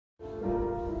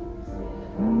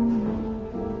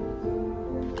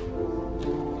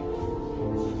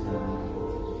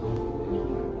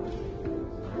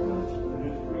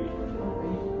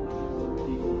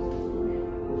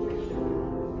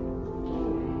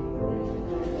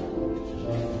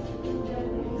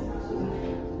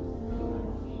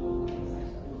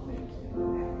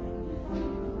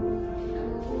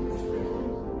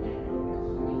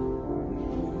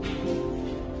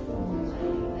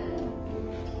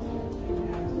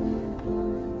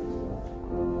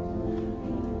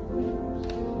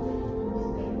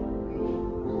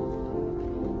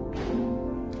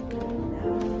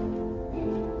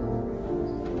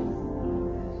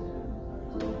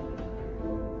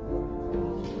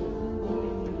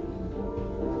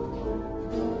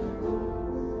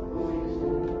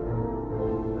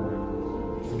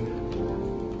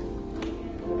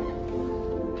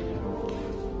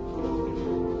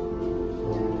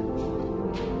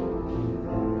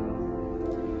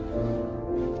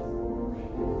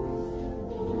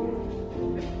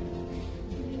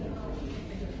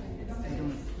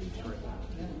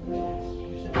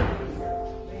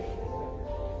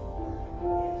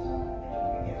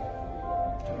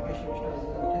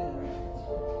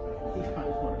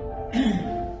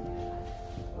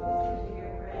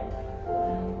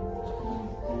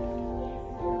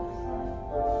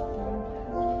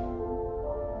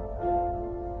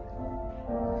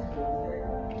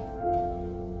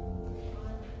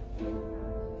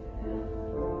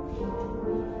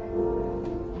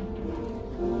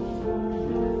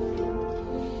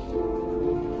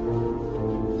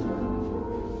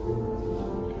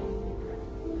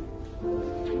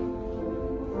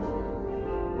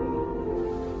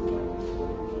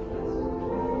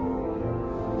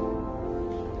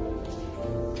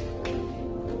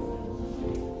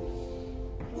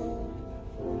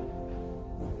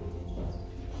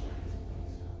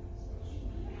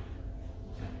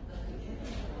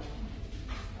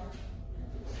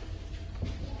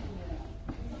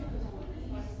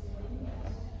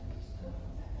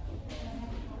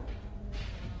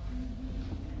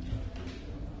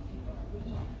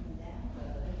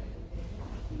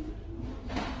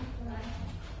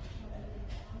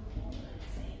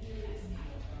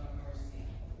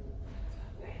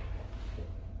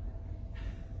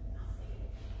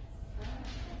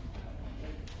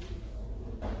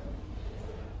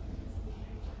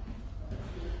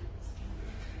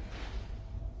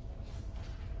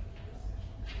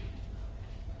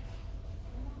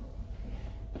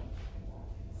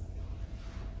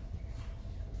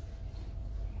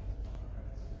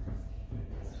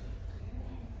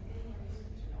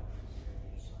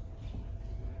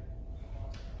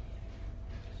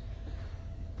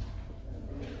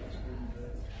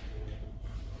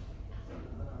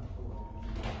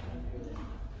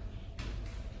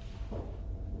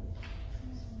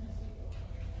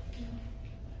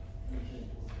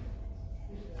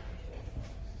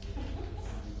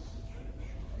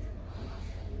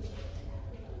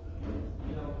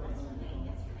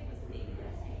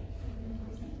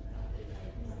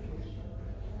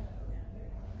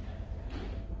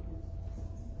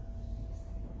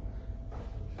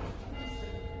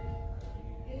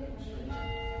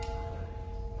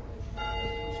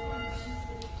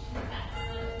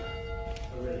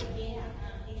already. Yeah,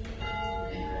 he's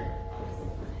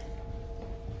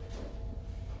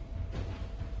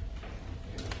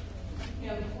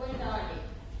before you argue.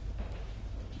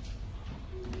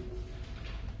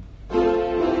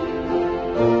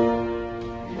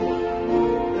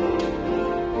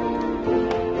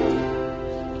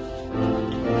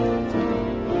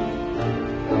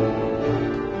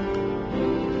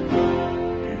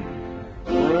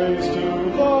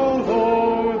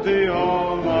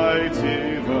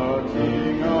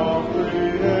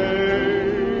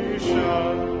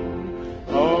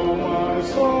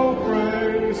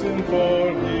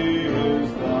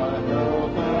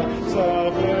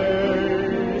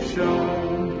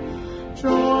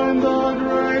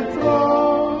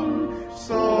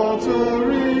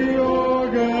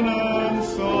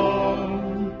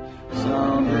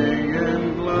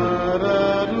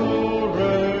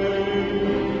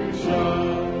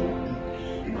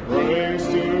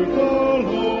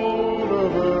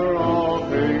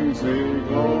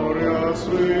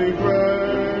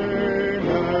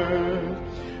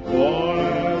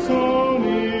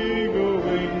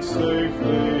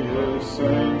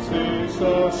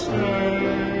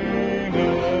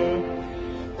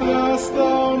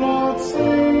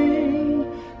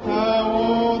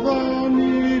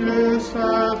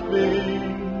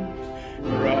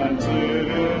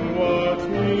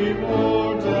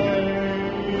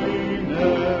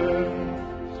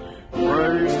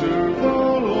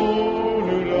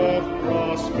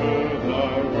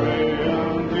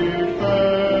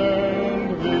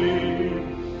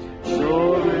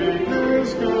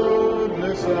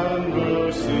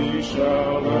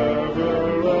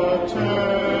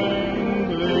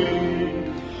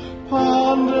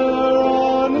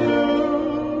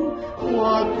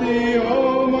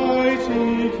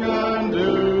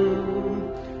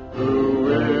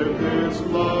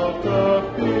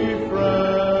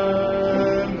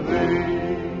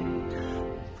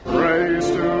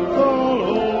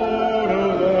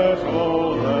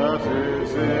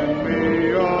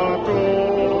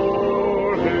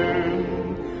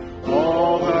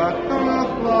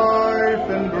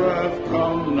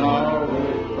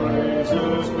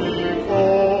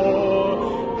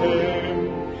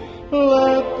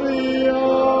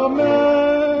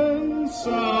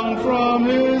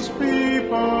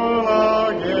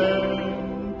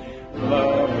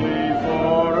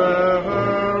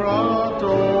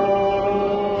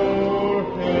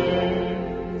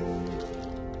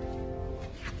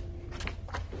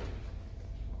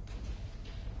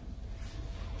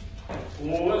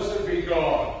 Blessed be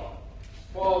God,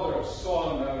 Father,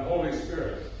 Son, and Holy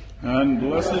Spirit. And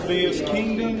blessed be his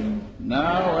kingdom,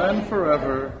 now and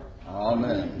forever.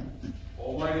 Amen.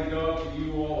 Almighty God, to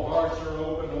you all hearts are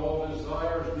open, all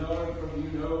desires known, from you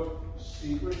no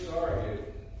secrets are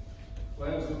hid.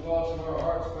 Cleanse the thoughts of our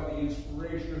hearts by the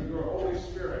inspiration of your Holy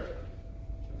Spirit,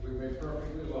 that we may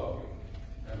perfectly love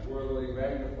you and worthily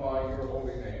magnify your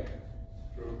holy name.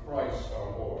 Through Christ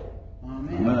our Lord.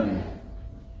 Amen. Amen.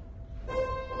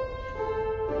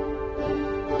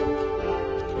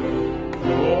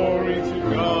 Glory to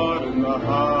God in the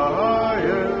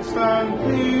highest, and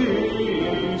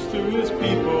peace to his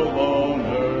people on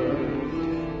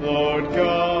earth. Lord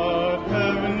God,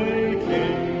 heavenly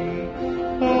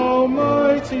King,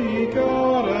 almighty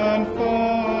God and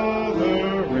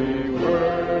Father, we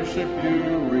worship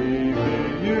you, we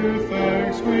give you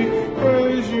thanks, we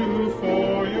praise you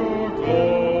for your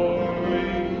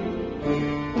glory.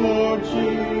 Lord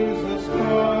Jesus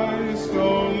Christ,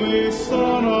 only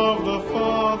Son of the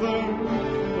Father,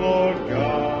 Lord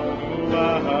God,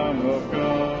 Lamb of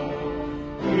God,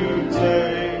 you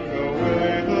take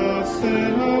away the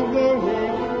sin of the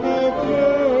world, have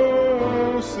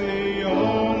mercy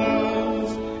on us.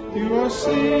 You are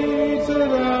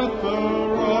seated at the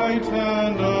right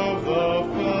hand of the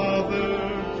Father,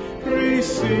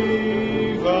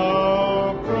 receive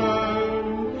our prayer,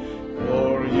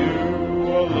 for you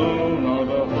alone are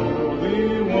the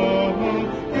Holy One,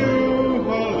 you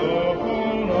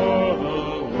alone are the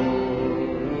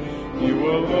Lord, you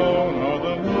alone are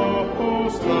the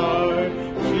Most High,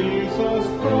 Jesus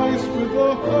Christ with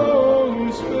the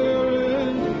Holy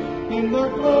Spirit, in the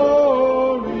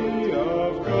glory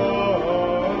of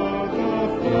God the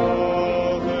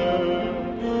Father.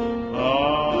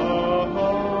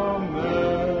 Amen.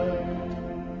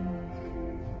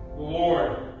 The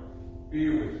Lord be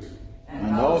with you.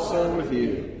 And also with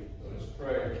you. Let us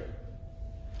pray.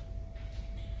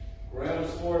 Grant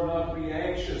us, Lord, not to be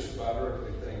anxious about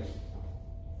earthly things,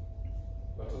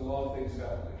 but to love things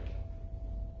heavenly.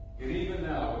 Yet even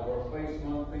now, with our place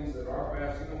among things that are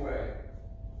passing away,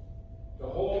 to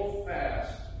hold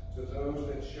fast to those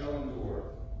that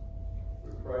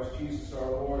Jesus our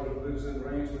Lord, who lives and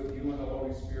reigns with you in the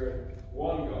Holy Spirit,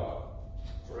 one God,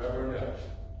 forever and ever.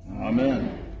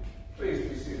 Amen. Please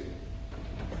be seated.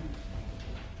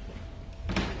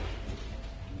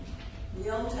 The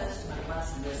Old Testament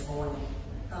lesson this morning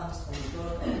comes from the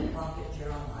book of the prophet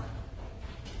Jeremiah.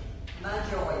 My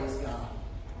joy is gone.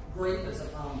 Grief is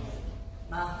upon me.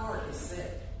 My heart is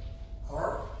sick.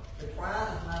 Hark, the cry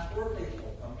of my poor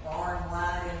people from far and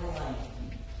wide in the land.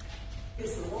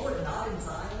 Is the Lord not in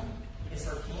Zion? Is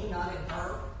her king not in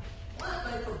her? Why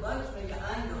have they provoked me to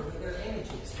anger with their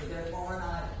images, with their foreign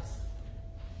idols?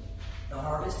 The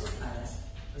harvest is past,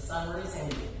 the summer is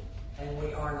ended, and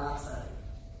we are not saved.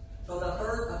 For the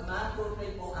hurt of my poor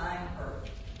people I am hurt.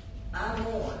 I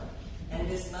mourn, and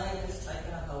dismay has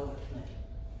taken a hold of me.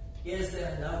 Is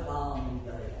there no balm in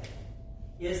Gilead?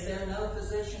 Is there no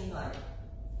physician there?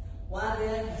 Why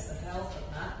then has the health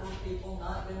of my poor people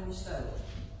not been restored?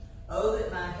 Oh,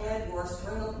 that my head were a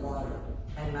spring of water,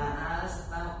 and my eyes a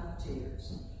fountain of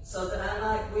tears, so that I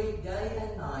might weep day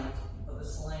and night for the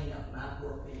slain of my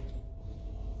poor people.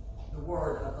 The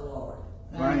word of the Lord.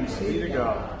 Thanks be to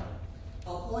God.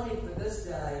 Appointed for this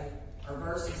day are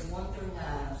verses 1 through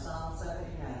 9 of Psalm 79,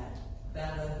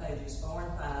 found on pages 4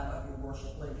 and 5 of your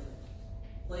worship leaflet.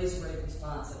 Please read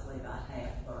responsively by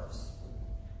half verse.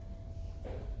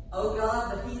 O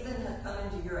God, the heathen have come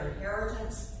into your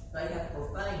inheritance. They have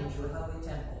profaned your holy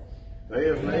temple. They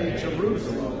have made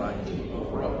Jerusalem a heap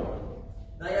of rubble,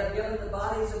 They have given the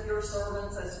bodies of your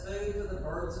servants as food to the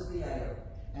birds of the air.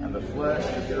 and the flesh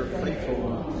of your faithful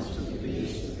ones to the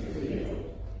beasts of the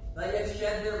field. They have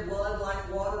shed their blood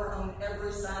like water on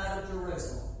every side of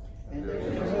Jerusalem. And there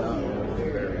is none with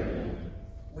therein.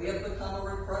 We have become a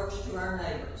reproach to our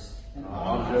neighbors. An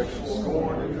object of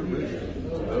scorn and derision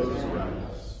to those around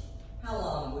us. How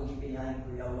long will you be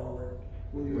angry, O Lord?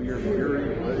 Will your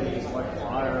fury blaze like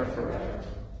fire forever?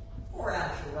 Pour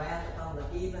out your wrath upon the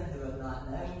heathen who have not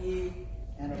known you,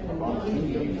 And upon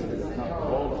kingdoms that have not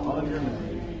called upon your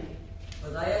name, for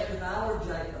they have devoured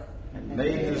Jacob. and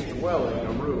made his dwelling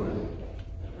a ruin.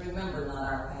 Remember not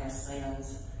our past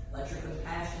sins. Let your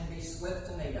compassion be swift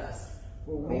to meet us.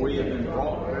 For we have been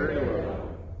brought very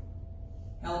low.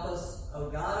 Help us, O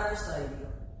God our Savior,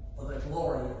 for the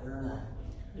glory of your name.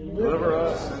 Deliver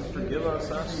us and forgive us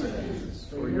our sins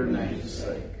for your name's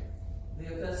sake. The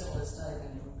epistle is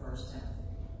taken from 1 Timothy.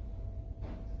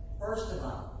 First of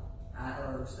all, I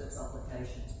urge that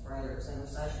supplications, prayers,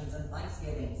 intercessions, and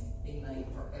thanksgivings be made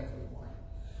for everyone,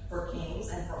 for kings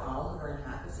and for all who are in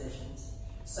high positions,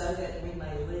 so that we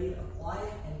may lead a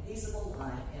quiet and peaceable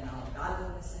life in all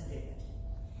godliness and dignity.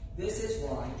 This is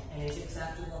right and is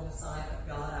acceptable in the sight of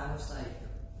God our Savior,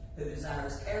 who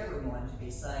desires everyone to be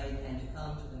saved and to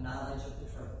come to the knowledge of the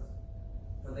truth.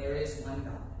 For there is one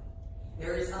God.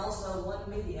 There is also one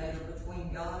mediator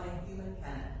between God and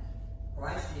humankind,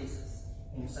 Christ Jesus,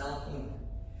 himself human,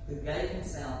 who gave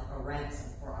himself a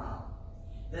ransom for all.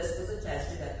 This was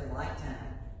attested at the right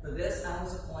time. For this I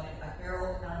was appointed a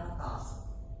herald and an apostle.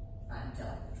 I am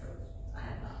telling the truth. I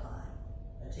am not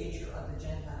lying. A teacher of the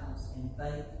Gentiles in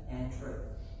faith and truth.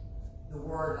 The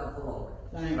word of the Lord.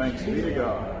 Thanks be to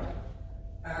God.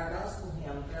 Our gospel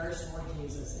hymn, Perish Lord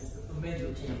Jesus, is the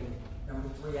familiar tune, number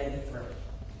 383.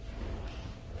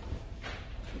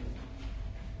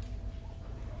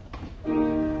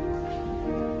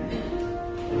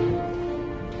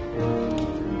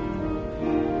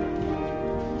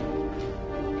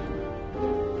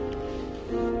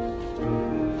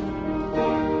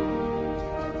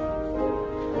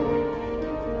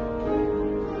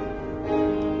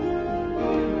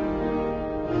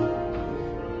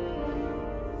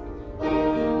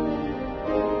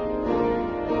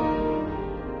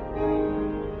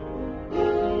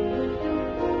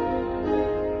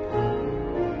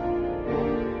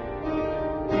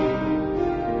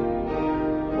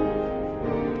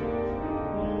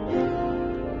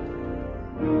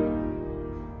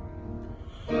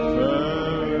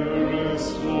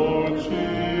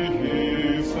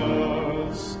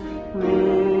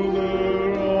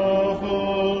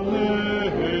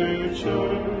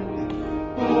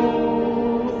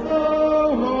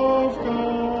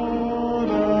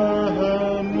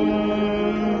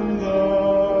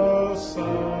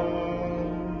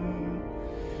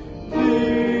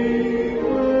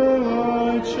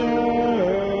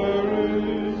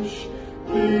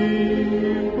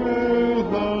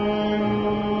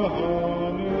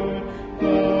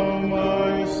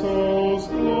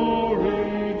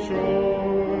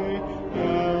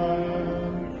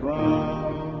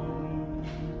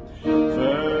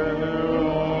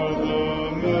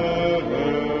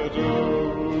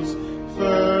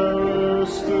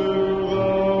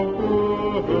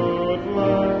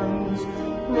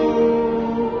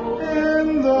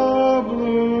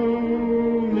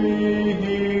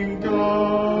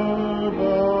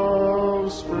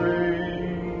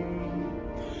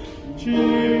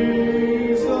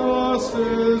 Jesus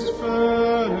is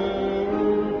fair.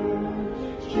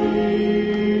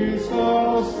 Jesus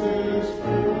is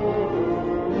pure.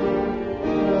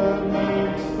 That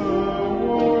makes the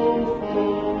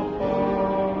woeful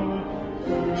heart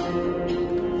to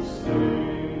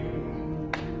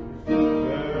sing.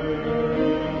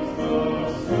 There's the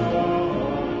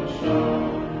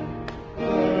sunshine.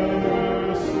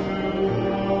 There's still the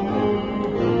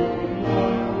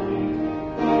moonlight.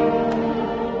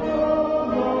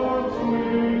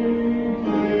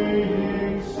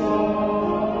 Twinkling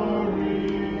starry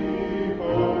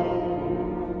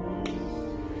host.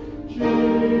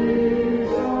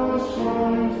 Jesus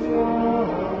shines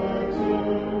brighter.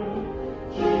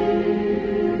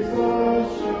 Jesus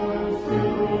shines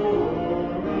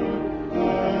purer,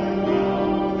 and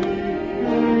all the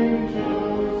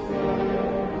angels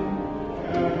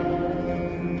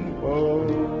and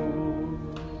hosts.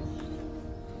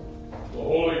 The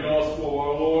Holy Gospel of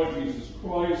our Lord Jesus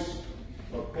Christ,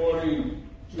 according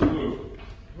to Luke.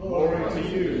 Glory to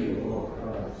you, Lord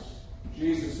Christ.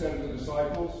 Jesus said to the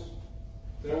disciples,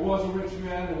 "There was a rich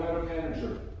man who had a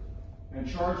manager, and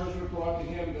charges were brought to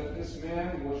him that this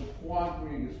man was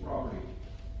squandering his property.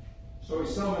 So he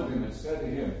summoned him and said to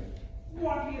him,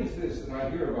 'What is this that I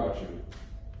hear about you?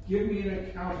 Give me an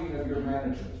accounting of your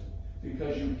management,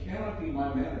 because you cannot be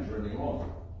my manager any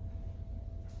longer.'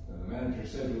 Then the manager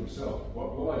said to himself,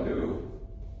 'What will I do,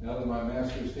 now that my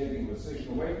master is taking the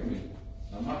position away from me?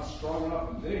 I'm not strong enough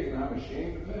to dig, and I'm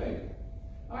ashamed to pay.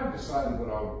 I've decided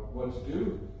what to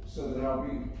do, so that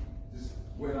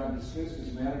when I'm dismissed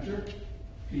as manager,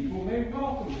 people may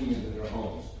welcome me into their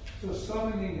homes.' So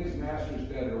summoning his master's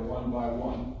debtor one by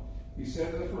one, he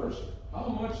said to the first, 'How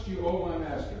much do you owe my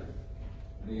master?'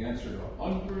 And he answered,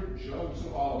 100 jugs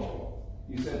of olive oil.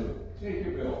 He said to him, 'Take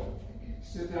your bill.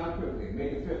 Sit down quickly,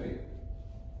 make it 50.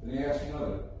 Then he asked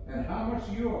another, 'And how much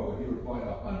do you owe?' He replied,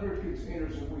 100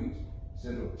 containers of wheat. He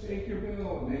said to him, 'Take your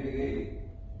bill and make it 80.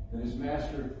 And his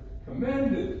master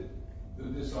commended the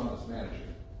dishonest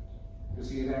manager, because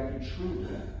he had acted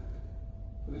shrewdly.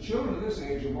 For the children of this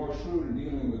age are more shrewd in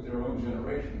dealing with their own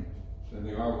generation than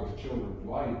they are with the children of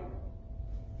light.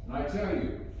 And I tell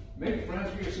you, make friends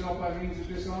for yourself by means of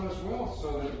dishonest wealth,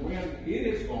 so that when it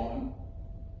is gone,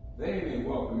 they may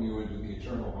welcome you into the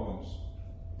eternal homes.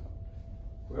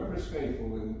 Whoever is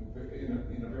faithful in a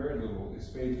very little is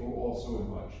faithful also in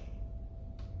much.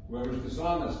 Whoever is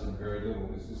dishonest in very little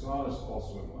is dishonest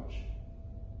also in much.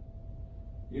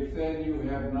 If then you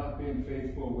have not been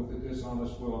faithful with the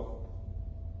dishonest wealth,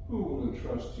 who will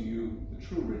entrust to you the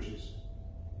true riches?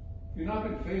 If you've not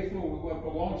been faithful with what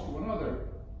belongs to another,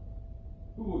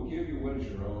 who will give you what is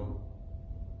your own?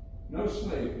 No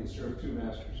slave can serve two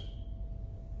masters.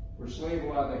 For a slave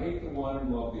will either hate the one and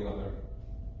love the other,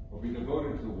 or be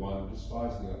devoted to the one and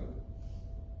despise the other.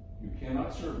 You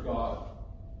cannot serve God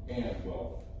and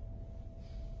wealth.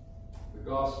 The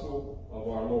Gospel of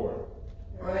our Lord.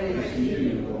 Praise To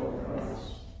you, Lord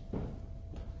Christ.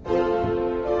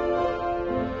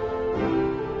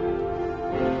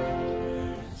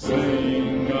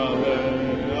 Sing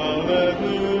Alleluia,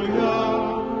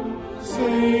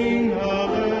 sing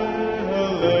Alleluia,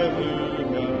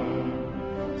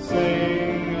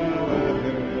 sing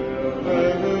Alleluia,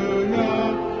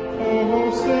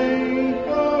 oh sing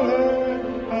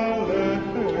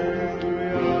Alleluia.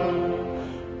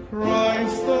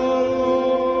 Christ the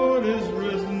Lord is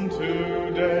risen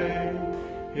today.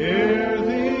 Hear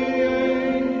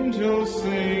the angels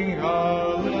sing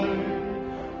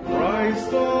Alleluia.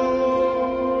 Christ the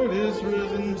Lord is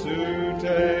risen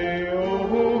today.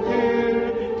 Oh,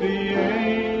 hear the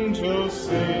angels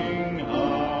sing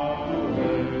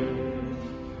Alleluia.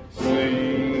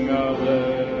 Sing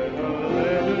Alleluia.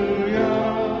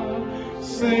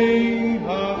 Sing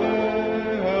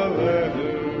Alleluia.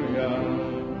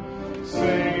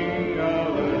 Sing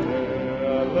Alleluia.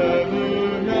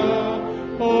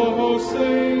 Oh,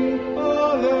 sing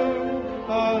Alleluia.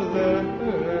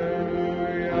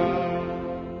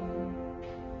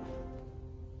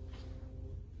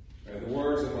 May the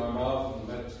words of my mouth and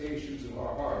the meditations of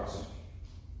our hearts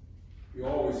be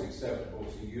always acceptable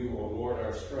to you, O Lord,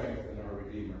 our strength and our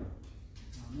Redeemer.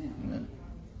 Amen.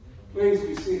 Please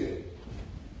be seated.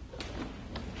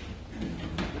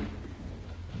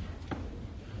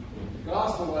 The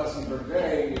gospel lesson for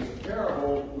today is a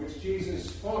parable which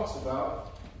Jesus talks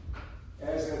about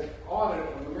as an audit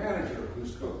of the manager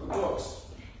who's cooked the books,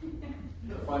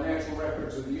 the financial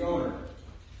records of the owner.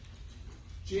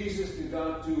 Jesus did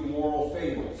not do moral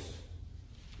fables.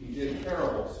 He did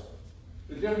parables.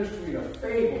 The difference between a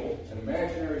fable, an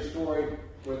imaginary story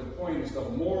where the point is the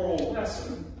moral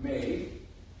lesson made,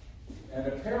 And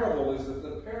a parable is that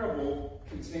the parable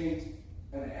contains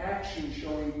an action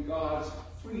showing God's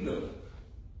freedom.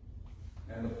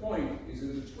 And the point is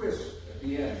in the twist at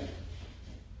the end.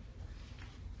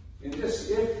 If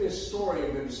this story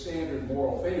had been a standard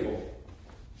moral fable,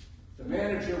 the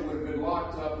manager would have been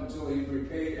locked up until he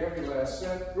repaid every last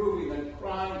cent, proving that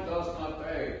crime does not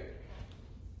pay.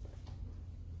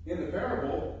 In the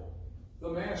parable, the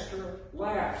master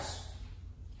laughs.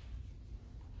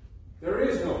 There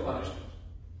is no punishment.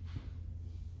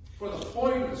 For the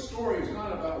point of the story is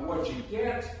not about what you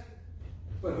get,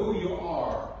 but who you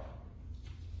are.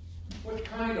 What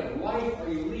kind of life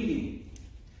are you leading?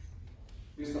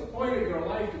 Is the point of your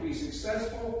life to be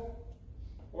successful,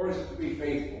 or is it to be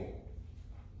faithful?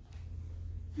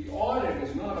 The audit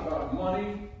is not about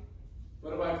money,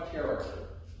 but about character.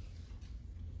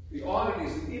 The audit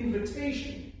is an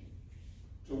invitation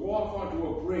to walk onto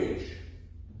a bridge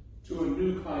to a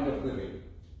new kind of living.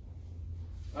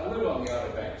 I live on the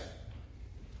Outer Banks,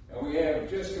 and we have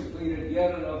just completed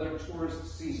yet another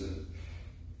tourist season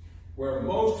where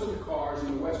most of the cars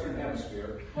in the Western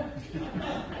Hemisphere,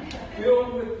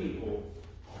 filled with people,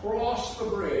 cross the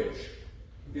bridge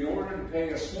in order to pay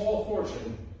a small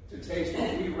fortune to taste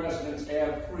what we residents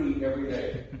have free every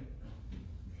day.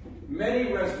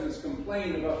 Many residents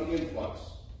complain about the influx.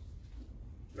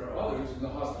 There are others in the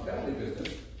hospitality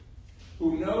business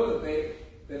who know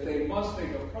that they must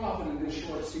make a profit in this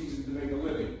short season to make a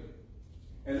living.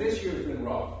 And this year's been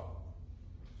rough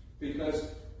because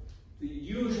the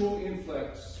usual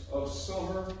influx of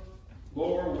summer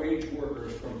lower wage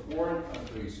workers from foreign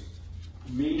countries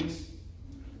means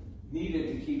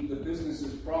needed to keep the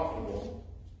businesses profitable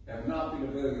have not been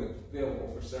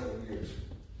available for several years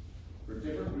for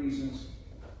different reasons,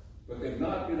 but they've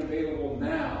not been available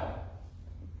now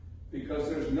because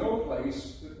there's no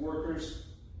place that workers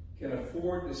can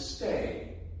afford to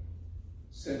stay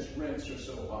since rents are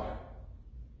so high.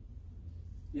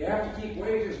 You have to keep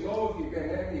wages low if you can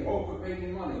have any hope of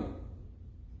making money.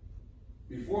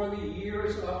 Before the year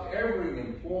is up, every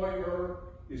employer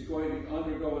is going to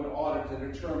undergo an audit to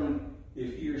determine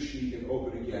if he or she can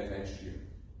open again next year.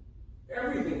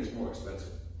 Everything is more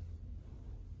expensive.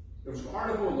 There was an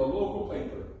article in the local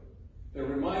paper that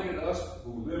reminded us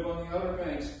who live on the Outer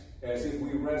Banks, as if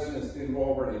we residents didn't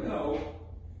already know,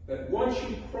 that once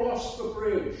you cross the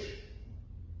bridge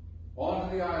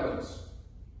onto the islands,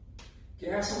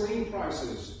 gasoline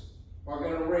prices are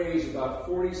going to raise about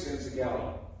 40 cents a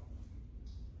gallon.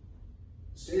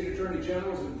 State attorney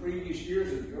generals in previous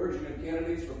years, at the urging of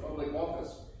candidates for public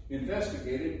office,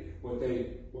 investigated what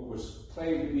was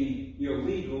claimed to be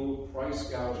illegal price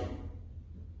gouging.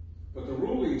 But the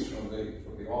rulings from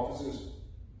the offices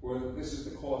were that this is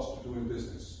the cost of doing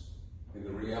business in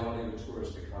the reality of the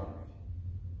tourist economy.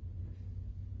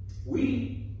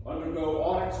 We undergo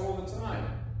audits all the time,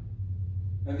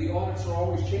 and the audits are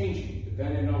always changing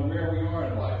depending on where we are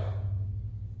in life.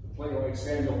 The playwright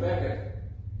Samuel Beckett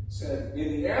said,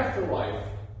 in the afterlife,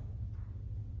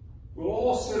 we'll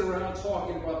all sit around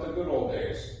talking about the good old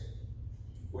days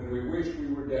when we wish we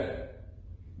were dead.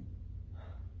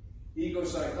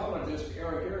 Ego-psychologist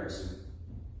Eric Erickson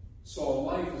saw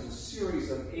life as a series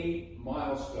of 8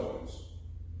 milestones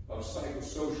of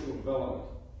psychosocial development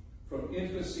from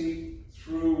infancy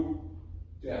through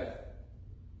death,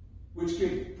 which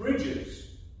give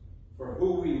bridges for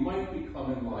who we might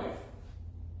become in life.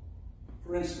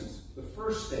 For instance, the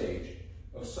first stage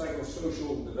of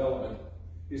psychosocial development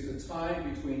is the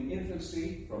time between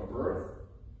infancy from birth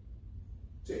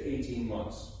to 18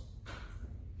 months.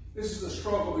 This is the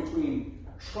struggle between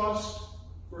trust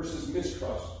versus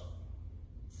mistrust.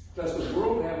 Does the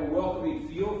world have a welcoming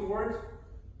feel for it,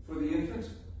 for the infant?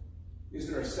 Is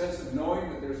there a sense of knowing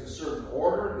that there's a certain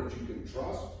order that you can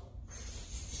trust?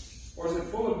 Or is it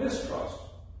full of mistrust,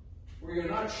 where you're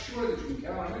not sure that you can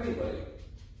count on anybody?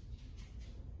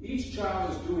 Each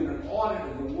child is doing an audit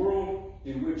of the world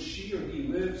in which she or he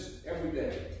lives every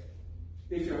day.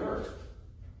 If you're hurt,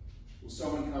 will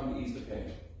someone come to ease the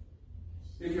pain?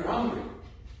 If you're hungry,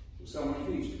 will someone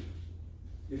feed you?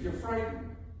 If you're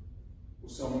frightened, will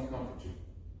someone comfort you?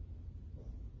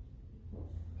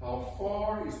 How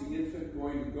far is the infant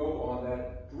going to go on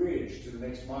that bridge to the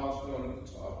next milestone of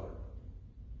the toddler,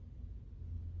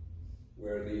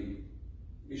 where the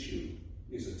issue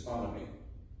is autonomy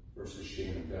versus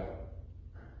shame and doubt?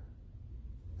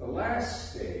 The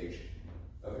last stage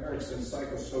of Erickson's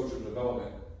psychosocial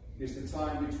development is the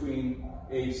time between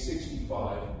age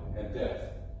 65 and death.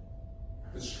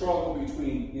 The struggle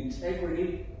between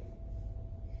integrity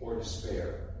or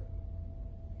despair.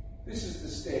 This is the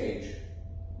stage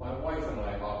my wife and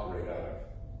I operate out of.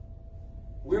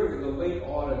 We're in the late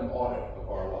autumn audit of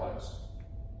our lives.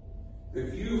 The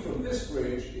view from this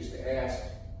bridge is to ask,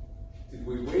 did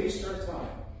we waste our time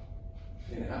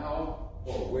in how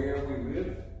or where we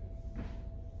live?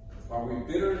 Are we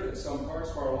bitter that some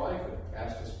parts of our life have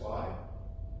passed us by?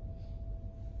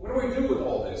 What do we do with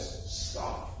all this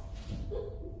stuff?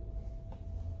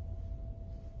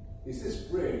 Is this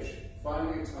bridge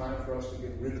finally a time for us to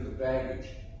get rid of the baggage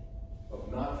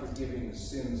of not forgiving the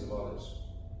sins of others?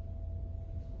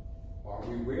 Are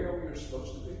we where we are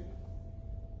supposed to be?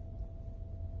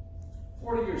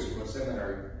 40 years ago in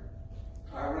seminary,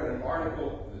 I read an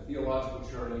article in the Theological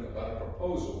Journey about a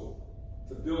proposal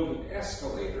to build an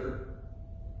escalator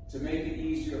to make it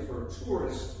easier for a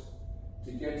tourist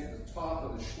to get to the top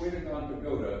of the Shwedagon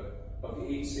Pagoda of the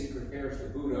 8 Sacred Heirs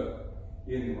of Buddha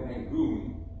in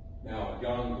Rangoon, now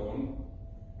Yangon,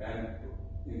 and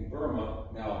in Burma,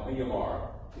 now Myanmar,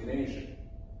 in Asia.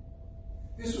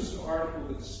 This was an article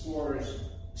that explores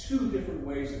 2 different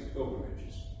ways of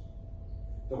pilgrimages.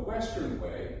 The Western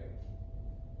way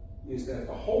is that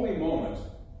the holy moment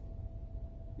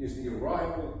is the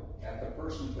arrival at the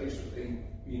person, place, or thing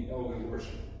being held in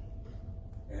worship.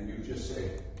 And you just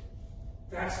say,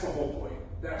 that's the whole point.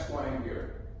 That's why I'm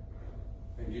here.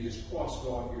 And you just cross it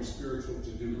off your spiritual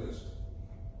to-do list.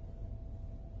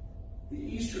 The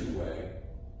Eastern way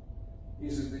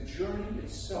is that the journey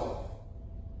itself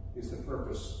is the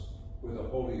purpose where the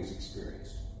holy is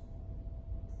experienced.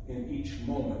 In each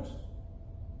moment,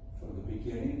 from the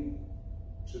beginning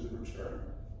to the return.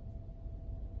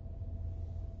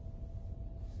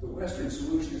 The Western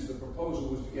solution is the proposal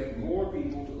was to get more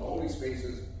people to the holy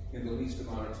spaces in the least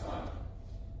amount of time.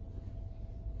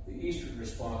 The Eastern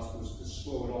response was to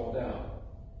slow it all down,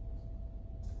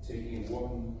 taking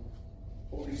one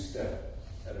holy step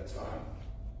at a time,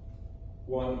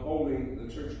 one holy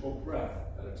liturgical breath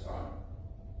at a time.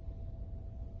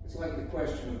 It's like the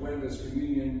question of when does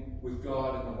communion with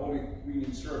God and the Holy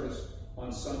Communion service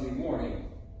on Sunday morning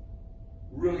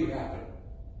really happen?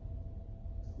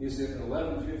 Is it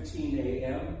 11:15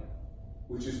 a.m.,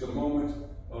 which is the moment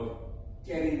of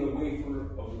getting the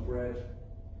wafer of the bread?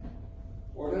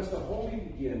 Or does the holy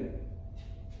begin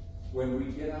when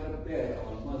we get out of bed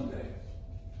on Monday,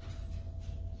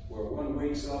 where one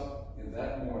wakes up in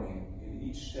that morning in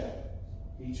each step,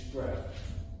 each breath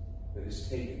that is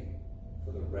taken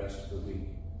for the rest of the week?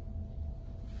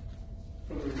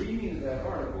 From the reading of that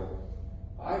article,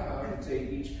 I vowed to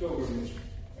take each pilgrimage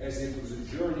as if it was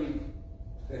a journey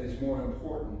that is more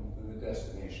important than the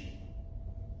destination.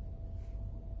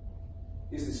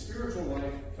 Is the spiritual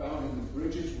life found in the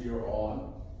bridges we are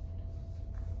on?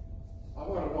 I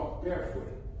want to walk barefoot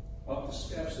up the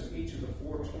steps of each of the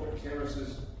 4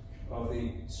 terraces of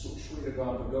the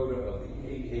Shwedagon Pagoda of the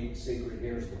 8 Sacred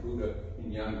Heirs of Buddha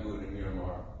in Yangon and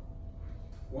Myanmar.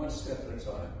 One step at a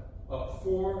time, up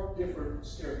 4 different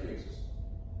staircases,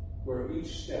 where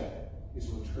each step is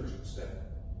a liturgical step.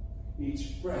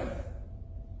 Each breath,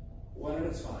 one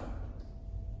at a time,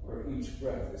 where each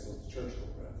breath is a liturgical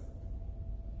breath.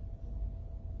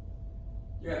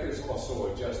 Yet there's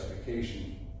also a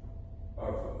justification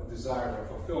of a desire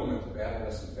for fulfillment of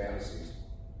adolescent fantasies,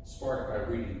 sparked by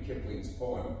reading Kipling's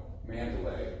poem,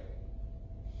 Mandalay.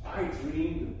 I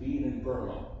dreamed of being in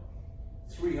Burma,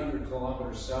 300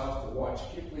 kilometers south, to watch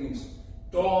Kipling's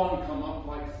dawn come up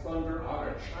like thunder out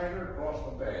of China across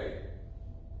the bay.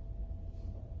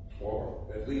 Or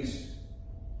at least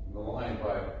in the line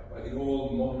by the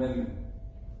old Momen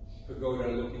Pagoda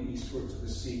looking eastward to the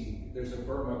sea. There's a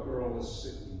Burma girl is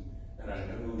sitting, and I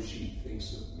know she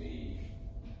thinks of me.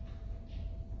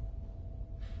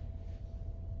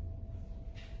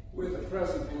 With the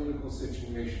present political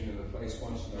situation in the place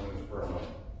once known as Burma,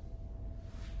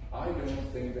 I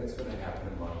don't think that's going to happen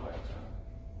in my lifetime.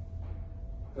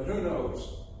 But who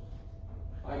knows?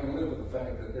 I can live with the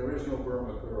fact that there is no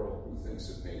Burma girl who thinks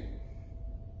of me.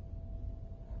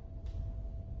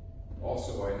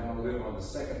 Also, I now live on the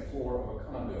 2nd floor of a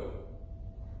condo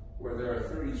where there are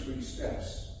 33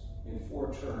 steps in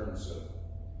 4 turns of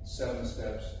 7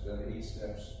 steps, then 8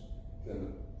 steps,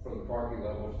 then from the parking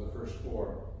level to the 1st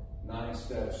floor, 9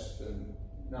 steps, then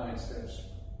 9 steps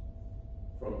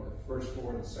from the 1st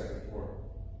floor to the 2nd floor.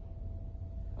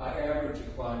 I average to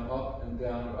climb up and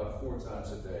down about 4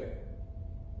 times a day.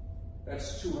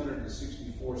 That's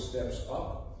 264 steps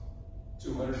up,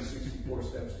 264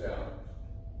 steps down.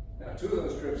 Now, 2 of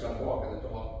those trips I'm walking the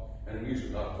dog, and I'm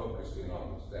usually not focused in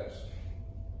on the steps.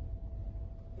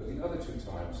 But the other 2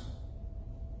 times,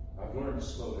 I've learned to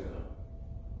slow down.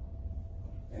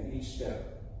 And each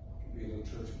step can be a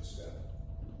liturgical step.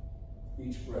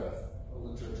 Each breath, a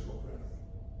liturgical breath.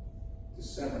 To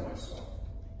center myself.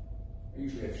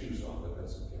 usually have shoes on, but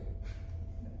that's okay.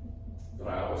 But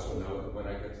I also know that when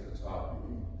I get to the top,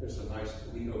 there's a nice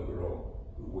Toledo girl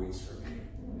who waits for me,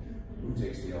 who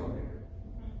takes the elevator.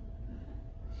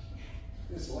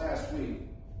 This last week,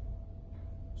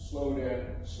 slow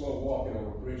walking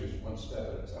over bridges one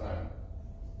step at a time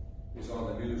is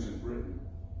on the news in Britain,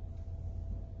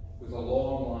 with the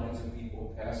long lines of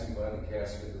people passing by the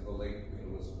casket of the late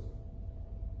Queen Elizabeth.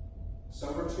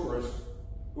 Some are tourists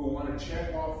who want to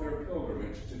check off their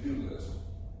pilgrimage to-do list.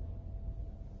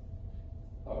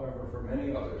 However, for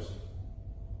many others,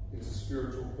 it's a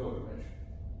spiritual pilgrimage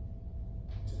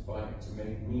to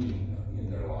make meaning in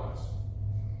their lives.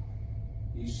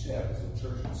 Each step is a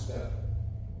church step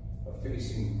of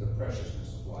facing the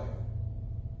preciousness of life,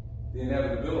 the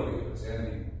inevitability of its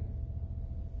ending,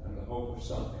 and the hope of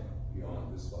something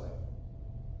beyond this life.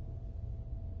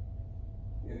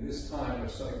 In this time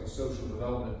of psychosocial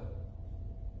development,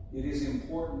 it is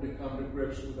important to come to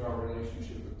grips with our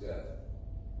relationship with death.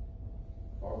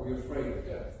 Are we afraid of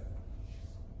death?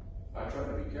 I try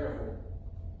to be careful,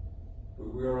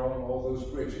 but we are on all those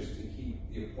bridges to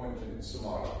keep the appointment in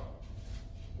Samara,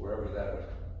 wherever that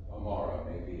Amara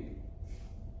may be.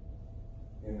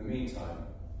 In the meantime,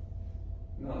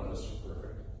 none of us are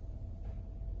perfect.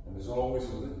 And there's always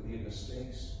a litany of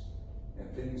mistakes and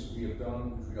things we have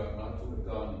done which we ought not to have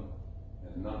done,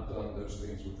 and not done those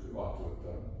things which we ought to have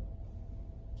done.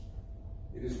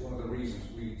 It is one of the reasons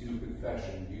we do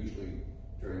confession usually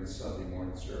during the Sunday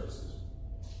morning services.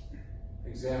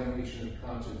 Examination of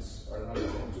conscience are not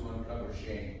meant to uncover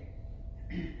shame,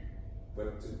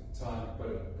 but to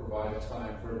provide a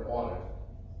time for an audit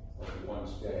of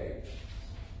one's day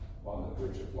on the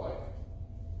bridge of life.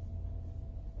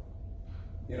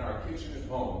 In our kitchen at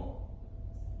home,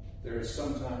 there is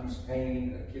sometimes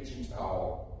hanging a kitchen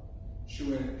towel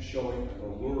showing an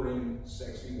alluring,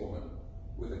 sexy woman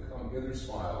with a come-hither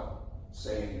smile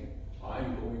saying,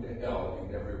 "I'm going to hell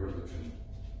in every religion."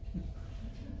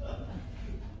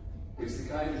 It's the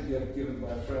kind of gift given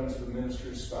by friends to the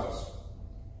minister's spouse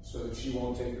so that she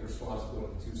won't take the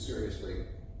responsibility too seriously,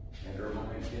 and to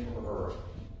remind him or her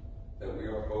that we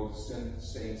are both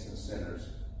saints and sinners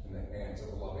in the hands of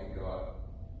a loving God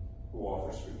who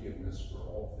offers forgiveness for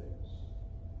all things.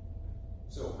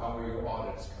 So how are your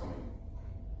audits coming?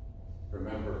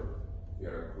 Remember, they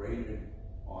are graded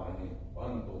on an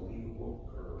unbelievable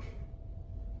curve.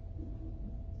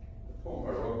 The poem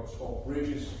I wrote was called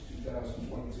Bridges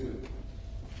 2022.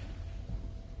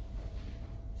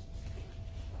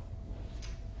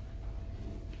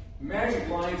 Magic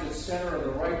lines at center of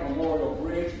the Wright Memorial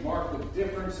Bridge mark the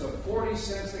difference of 40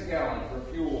 cents a gallon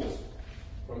for fuels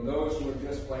from those who are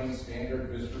just plain standard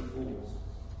visitor fools,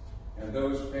 and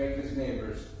those pegged as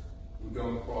neighbors who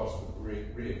don't cross the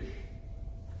bridge.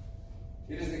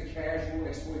 It is the casual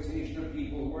exploitation of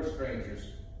people who are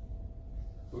strangers,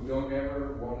 who don't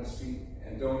ever want to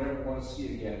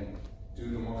see again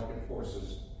due to market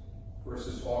forces,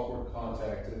 versus awkward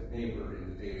contact of neighbor in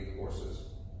the daily courses,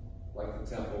 like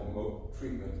the temple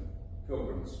treatment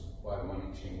pilgrims by money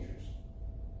changers.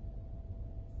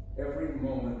 Every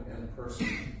moment and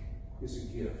person is a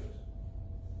gift,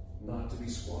 not to be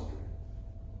squandered,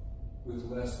 with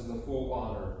less than the full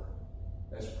honor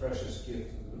as precious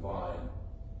gift of the divine,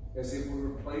 as if we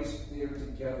were placed there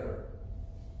together,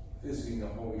 visiting a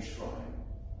holy shrine,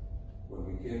 when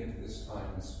we get into this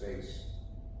time and space,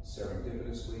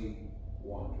 serendipitously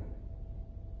wandered.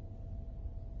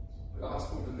 The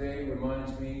gospel today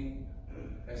reminds me,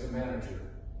 as a manager,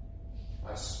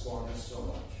 I squandered so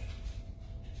much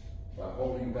by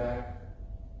holding back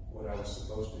what I was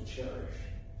supposed to cherish,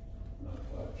 not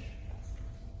fudge.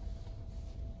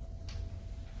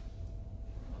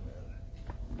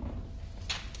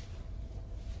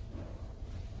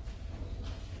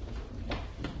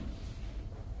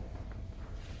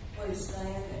 Please stand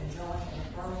and join in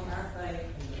affirming our faith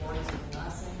in the words of the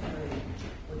Nicene Creed,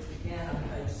 which began on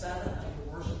page 7 of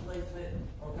the worship leaflet,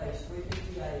 or page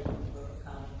 358 of the Book of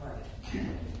Common Prayer.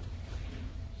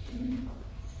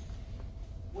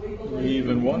 We Believe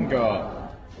in one God,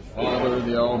 the Father,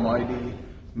 the Almighty,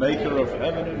 maker of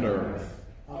heaven and earth,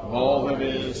 of all that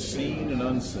is seen and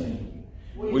unseen.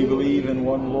 We believe in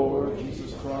one Lord,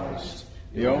 Jesus Christ,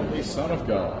 the only Son of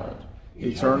God,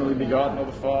 eternally begotten of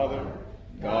the Father,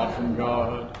 God from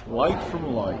God, light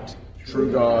from light,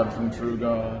 true God from true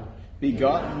God,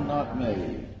 begotten, not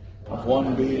made, of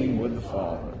one being with the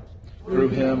Father. Through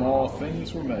him all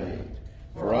things were made.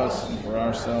 For us and for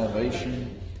our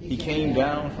salvation, he came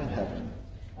down from heaven.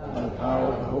 By the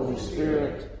power of the Holy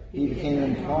Spirit, he became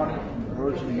incarnate from the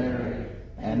Virgin Mary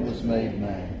and was made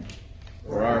man.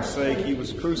 For our sake he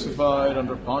was crucified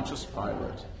under Pontius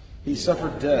Pilate. He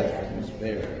suffered death and was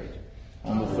buried.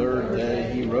 On the third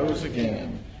day he rose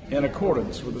again, in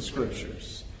accordance with the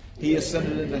Scriptures. He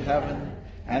ascended into heaven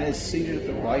and is seated at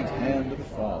the right hand of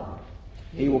the Father.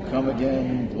 He will come again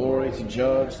in glory to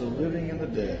judge the living and the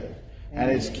dead,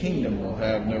 and his kingdom will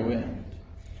have no end.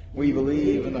 We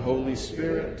believe in the Holy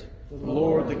Spirit, the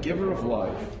Lord, the giver of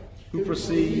life, who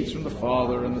proceeds from the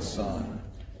Father and the Son.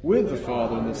 With the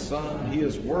Father and the Son he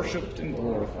is worshipped and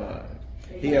glorified.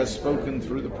 He has spoken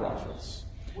through the prophets.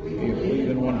 We believe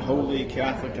in one holy,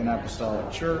 Catholic, and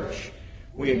Apostolic Church.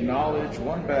 We acknowledge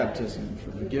one baptism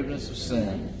for forgiveness of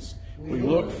sins. We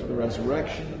look for the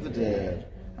resurrection of the dead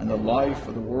and the life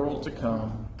of the world to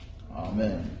come.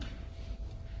 Amen.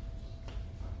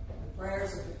 The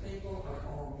prayers of the people are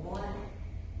Form 1,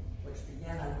 which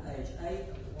begin on page 8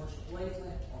 of the worship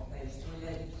leaflet or page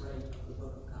 383 of the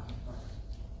Book of Common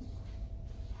Prayer.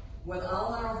 With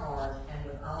all our heart and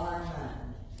with all our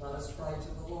mind, let us pray to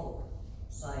the Lord,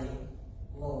 saying,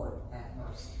 Lord, have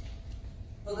mercy.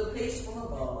 For the peace from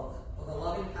above, for the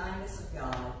loving kindness of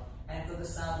God, and for the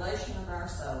salvation of our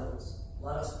souls,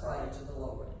 let us pray to the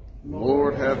Lord.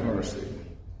 Lord, have mercy.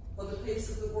 For the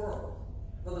peace of the world,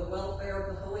 for the welfare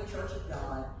of the Holy Church of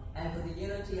God, and for the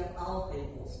unity of all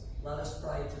peoples, let us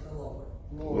pray to the Lord.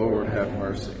 Lord, have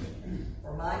mercy.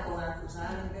 For Michael, our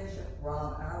presiding bishop,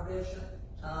 Rob, our bishop,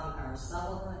 Tom, our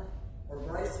celebrant, for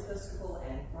Grace Episcopal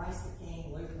and Christ the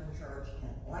King Lutheran Church in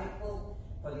Whiteville,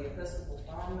 for the Episcopal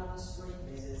Farm Ministry,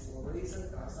 Mrs. Louisa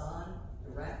Garzon,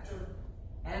 director,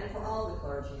 and for all the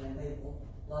clergy and people,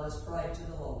 let us pray to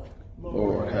the Lord.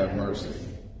 Lord, have mercy.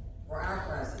 For our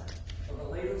president, for the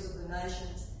leaders of the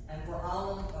nations, and for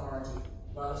all in authority,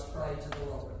 let us pray to the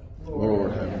Lord.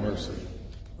 Lord, have mercy.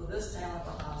 For this town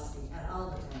of Ahoskie and all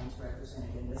the towns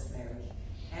represented in this marriage,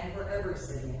 and for every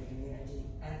city and community,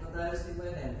 and for those who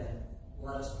live in them,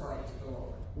 let us pray to the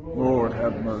Lord. Lord,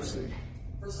 have mercy.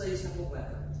 For seasonable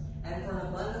weather, and for an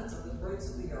abundance of the fruits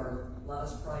of the earth, let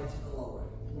us pray to the Lord.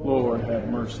 Lord, have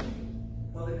mercy.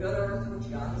 For the good earth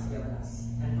which God has given us,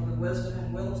 and for the wisdom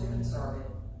and will to conserve it,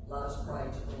 let us pray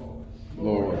to the Lord.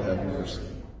 Lord, have mercy.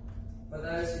 For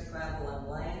those who travel on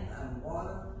land, on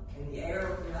water, in the air,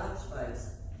 or through outer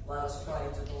space, let us pray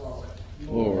to the Lord.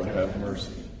 Lord, have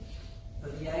mercy. For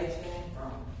the aged and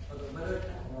infirm, for the widowed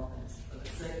and orphans, for the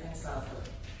sick and suffering,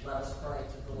 let us pray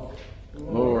to the Lord.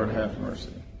 Lord, have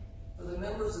mercy. For the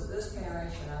members of this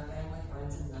parish and our family,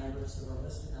 friends, and neighbors who are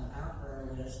listed on our prayer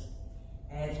list,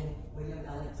 adding William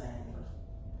Alexander.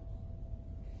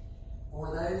 For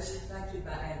those affected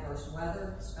by adverse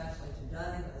weather, especially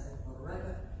today, as in Puerto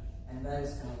Rico, and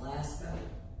those in Alaska,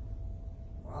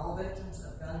 for all victims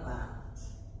of gun violence,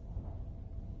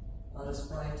 let us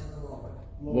pray to the Lord.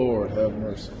 Lord, have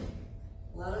mercy.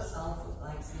 Let us offer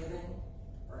thanksgiving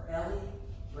for Ellie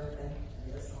Griffin,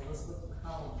 and this Elizabeth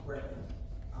McCollum Griffin,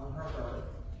 on her birth,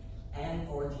 and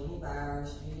for Jeannie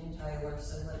Byers, Julian Taylor,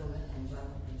 Sue Littleman, and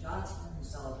Jonathan Johnston, who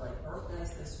celebrate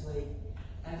birthdays this week,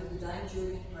 and for the Dame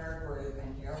Julian Prayer Group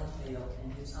and Carolyn Field,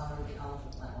 in whose honor the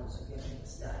altar flowers are given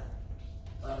this day.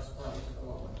 Let us pray to the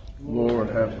Lord. Lord,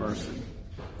 have mercy.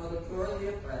 For the poorly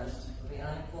oppressed, for the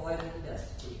unemployed and the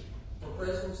destitute, for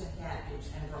prisoners and captives,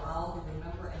 and for all who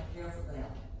remember and care for them,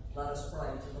 let us pray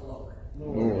to the Lord.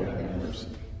 Lord, have mercy.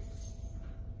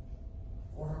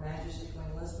 For Her Majesty Queen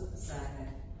Elizabeth II,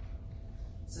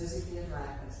 Susie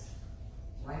Theodorakis,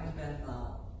 Raymond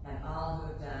Benthal, and all who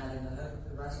have died in the hope of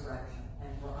the resurrection,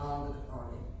 and for all the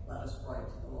departed, let us pray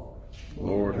to the Lord.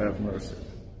 Lord, have mercy.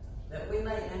 That we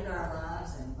may end our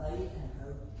lives in faith and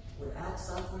hope, without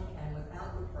suffering and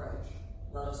without reproach,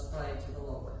 let us pray to the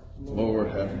Lord. Lord,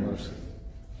 have mercy.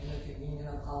 In the communion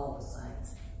of all the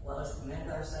saints, let us commend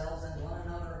ourselves and one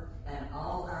another and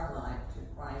all our life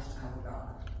to Christ our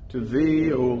God. To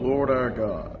thee, O Lord our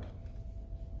God.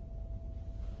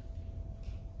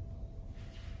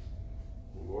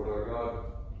 O Lord our God,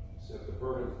 accept the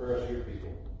fervent prayers of your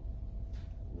people.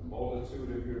 In the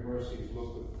multitude of your mercies,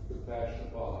 look with compassion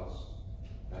upon us,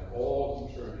 and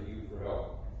all who turn to you for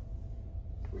help.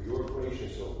 For you are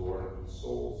gracious, O Lord, of the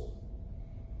souls,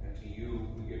 and to you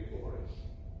we give glory.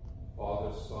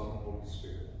 Father, Son, and Holy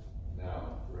Spirit, now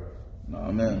and forever.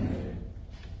 Amen.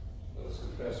 Let us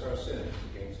confess our sins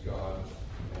against God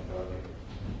and our neighbor.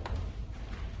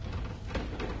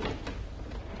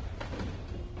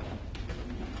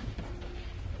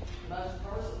 Most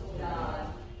merciful God,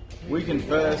 We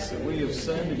confess that we have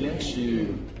sinned against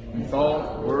you in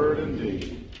thought, word, and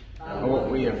deed, by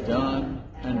what we have done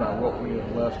and by what we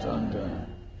have left undone.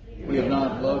 We have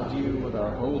not loved you with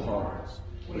our whole hearts.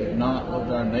 We have not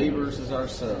loved our neighbors as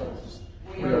ourselves.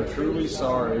 We are truly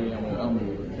sorry and we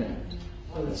humbly repent.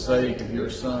 For the sake of your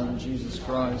Son, Jesus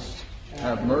Christ,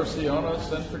 Have mercy on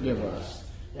us and forgive us,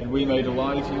 that we may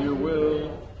delight in your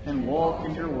will and walk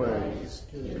in your ways,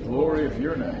 to the glory of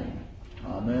your name.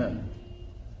 Amen.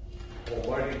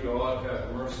 Almighty God,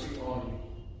 have mercy on you.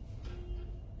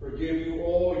 Forgive you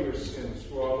all your sins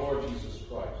through our Lord Jesus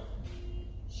Christ.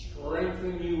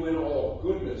 Strengthen you in all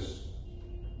goodness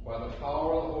by the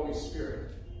power of the Holy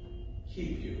Spirit.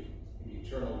 Keep you in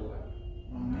eternal life.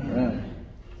 Amen.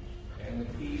 And the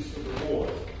peace of the Lord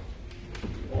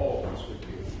be always with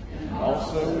you. And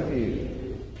also with you.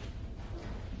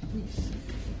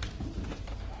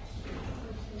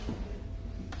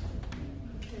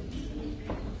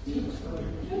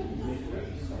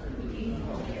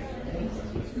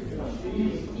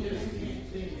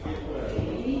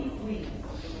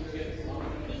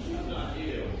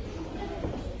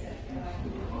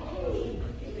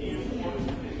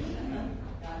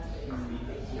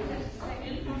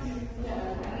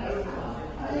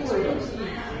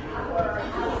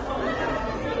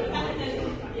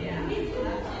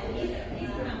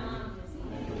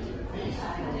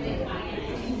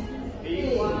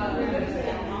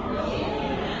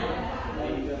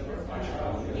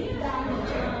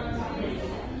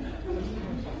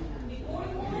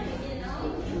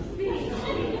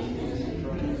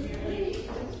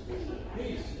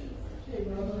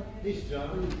 Peace,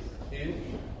 John.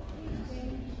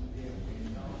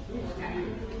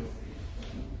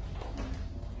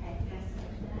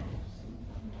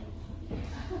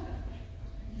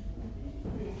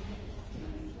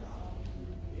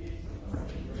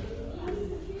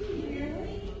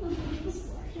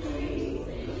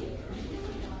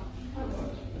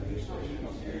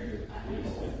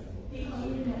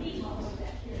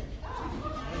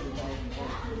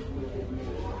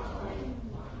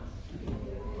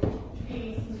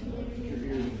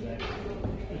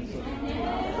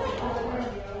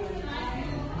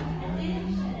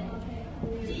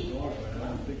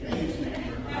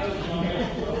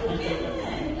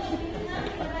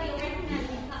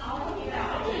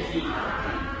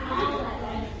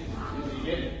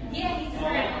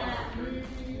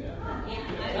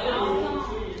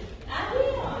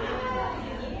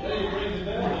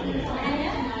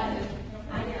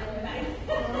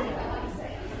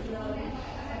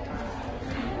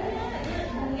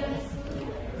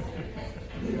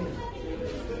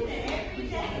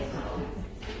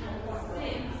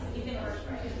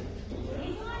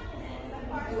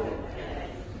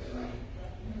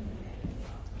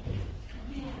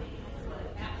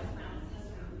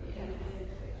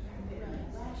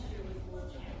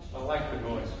 I like the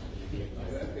noise.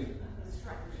 I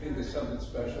think there's something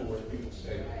special where people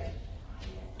say,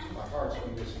 my heart's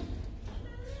been missing.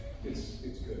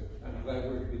 It's good. I'm glad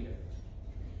we're here.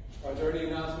 Are there any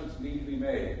announcements that need to be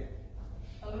made?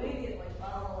 Immediately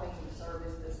following the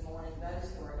service this morning,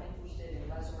 those who are interested in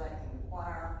resurrecting the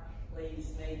choir,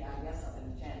 please meet, I guess, up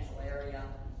in the chancel area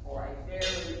for a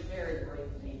very, very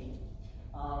brief meeting.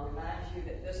 Remind you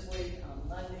that this week, on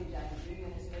Monday, James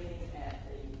Union is meeting at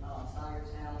the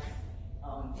Sawyer's house.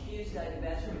 On Tuesday, the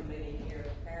veteran meeting here at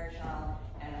the parish hall,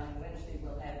 and on Wednesday,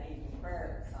 we'll have evening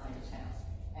prayer at the Sawyer's house.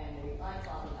 And we thank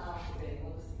Father Thomas for being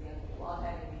with us again. We love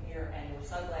having him here, and we're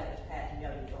so glad that Pat and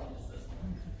Jody joined us this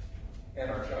morning. And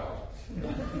our child.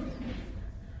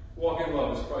 Walk in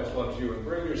love as Christ loves you, and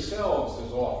bring yourselves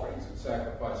as offerings and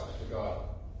sacrifices to God,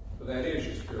 for that is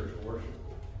your spiritual worship.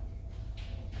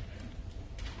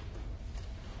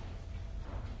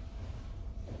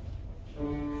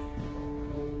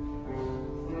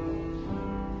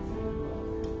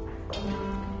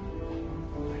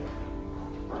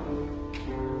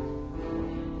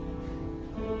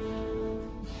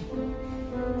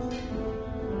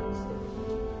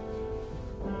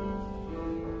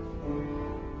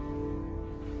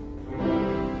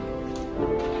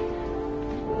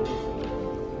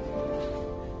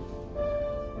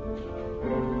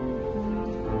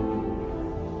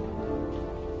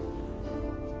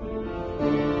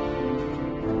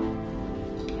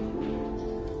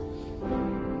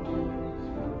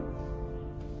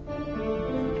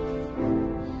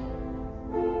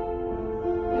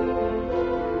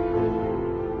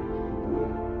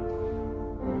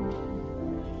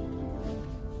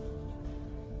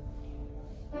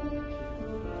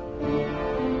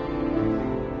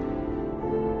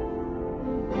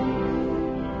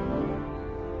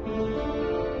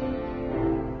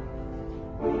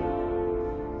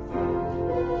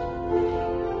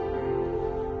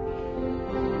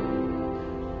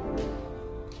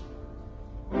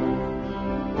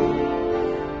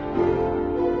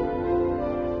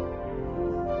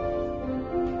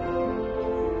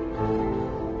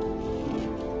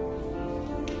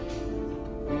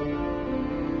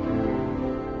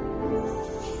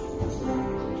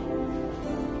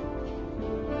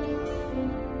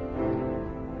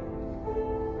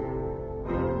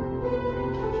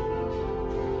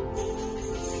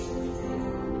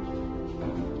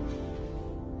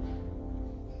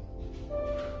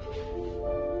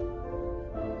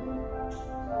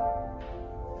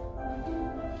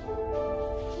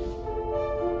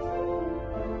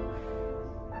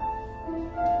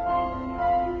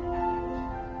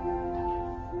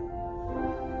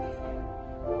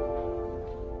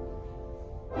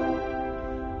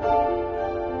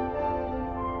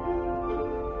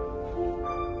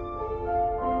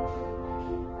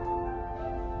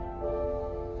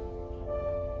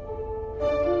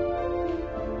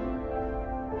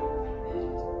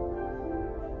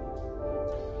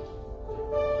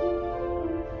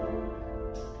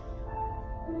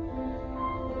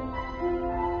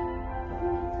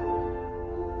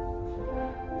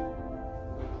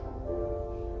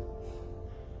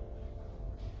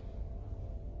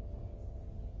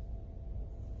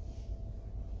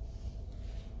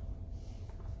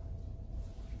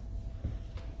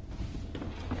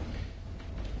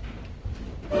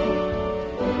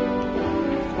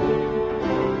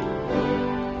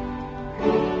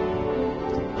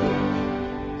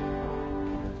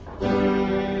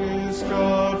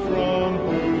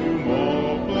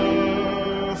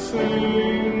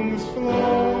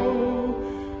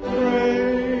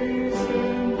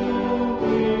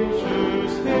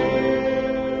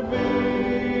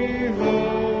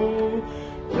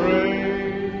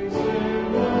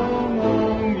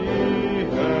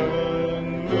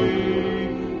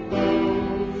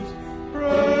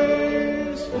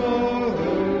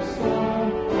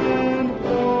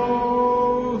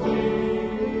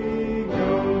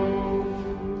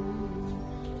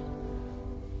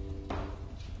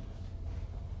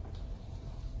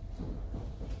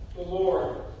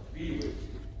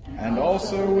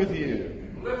 also with you.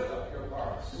 Lift up your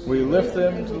hearts. We lift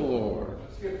them to the Lord.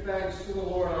 Let's give thanks to the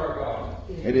Lord our God.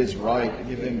 It is right to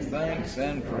give him thanks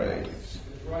and praise.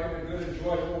 It is right and good and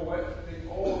joyful way to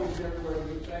always everywhere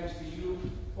to give thanks to you,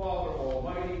 Father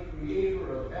Almighty,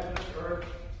 creator of heaven and earth,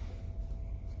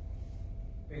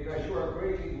 because you are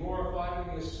greatly glorified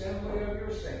in the assembly of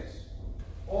your saints.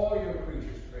 All your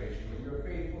creatures praise you, and your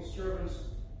faithful servants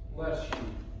bless you,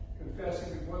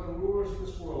 confessing before the rulers of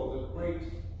this world the great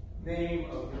name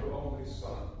of your only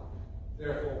Son.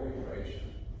 Therefore we praise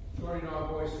you, joining our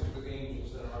voices with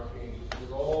angels and archangels,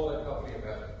 with all the company of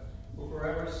heaven, who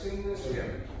forever sing this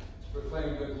hymn to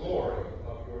proclaim the glory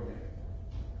of your name.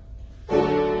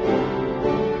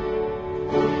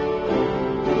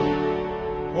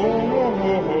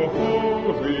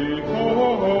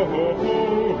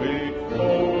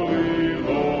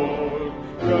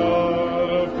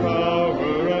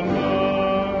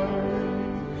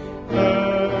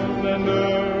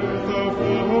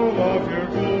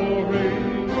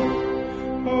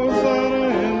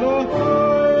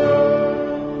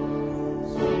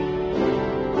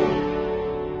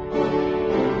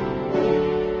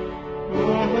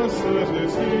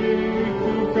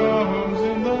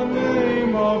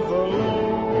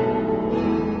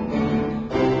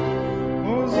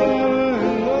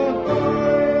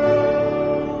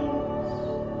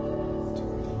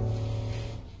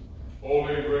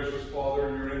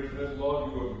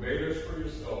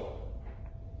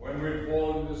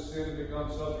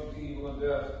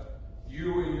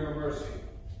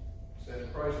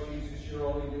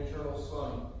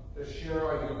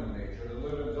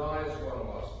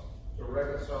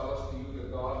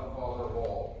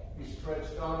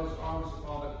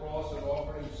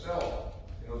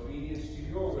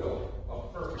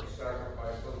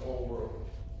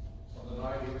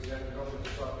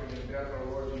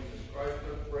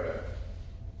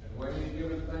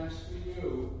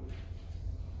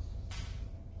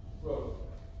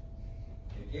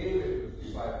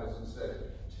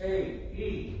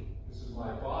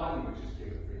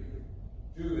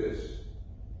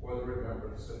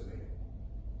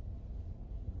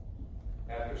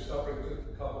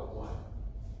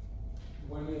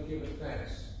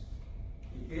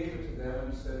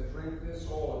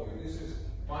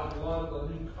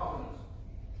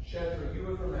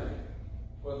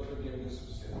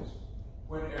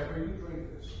 Whenever you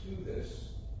drink this, do this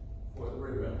for the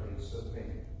remembrance of me.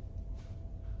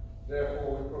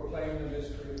 Therefore we proclaim the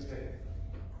mystery of faith.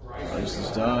 Christ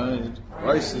has died,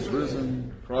 Christ is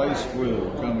risen, Christ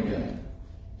will come again.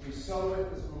 We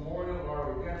celebrate this memorial of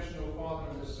our redemption, O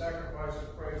Father, in this sacrifice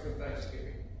of praise and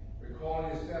thanksgiving.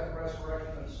 Recalling his death,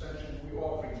 resurrection, and ascension, we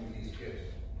offer you these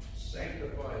gifts.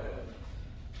 Sanctify them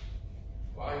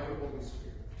by your Holy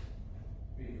Spirit.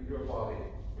 Be for your body,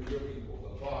 for your people,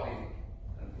 the body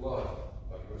and blood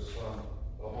of your Son,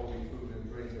 the holy food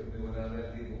and drink of new and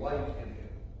unending life in him.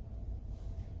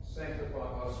 Sanctify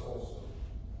us also,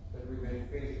 that we may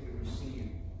faithfully receive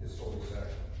this holy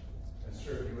sacrament and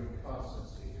serve you in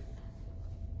constancy,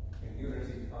 in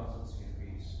unity, constancy, and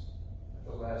peace.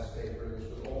 At the last day, bring us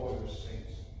with all your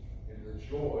saints into the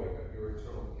joy of your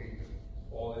eternal kingdom.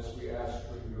 All this we ask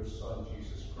through your Son,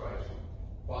 Jesus Christ,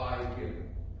 by him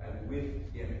and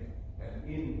with him and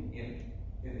in him,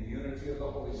 in the unity of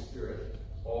the Holy Spirit.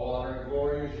 All honor and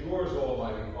glory is yours,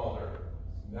 Almighty Father,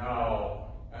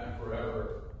 now and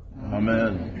forever.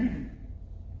 Amen.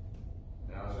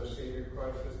 Now, as our Savior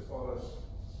Christ has taught us,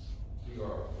 we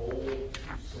are bold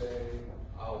to say,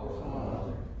 Our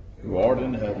Father, who art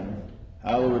in heaven,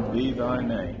 hallowed be thy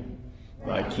name.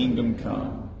 Thy kingdom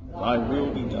come, thy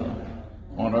will be done,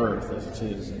 on earth as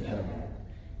it is in heaven.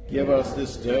 Give us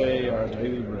this day our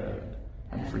daily bread,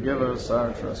 and forgive us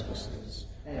our trespasses,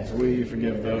 as we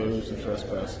forgive those who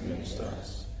trespass against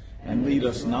us. And lead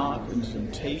us not into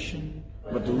temptation,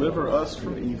 but deliver us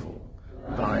from evil.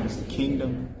 Thine is the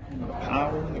kingdom, and the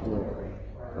power, and the glory,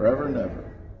 forever and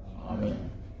ever.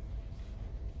 Amen.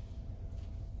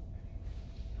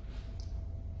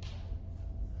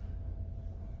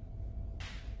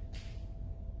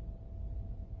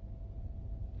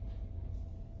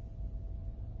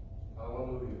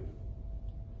 Hallelujah.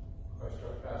 Christ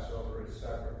our Passover is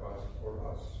sacrificed for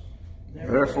us.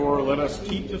 Therefore, let us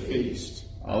keep the feast.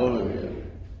 Hallelujah.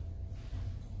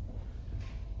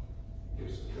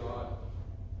 Gifts of God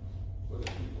for the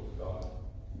people of God.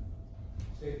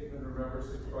 Take them in remembrance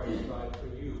that Christ died for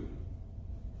you,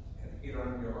 and feed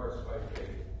on your hearts by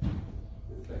faith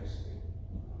with thanksgiving.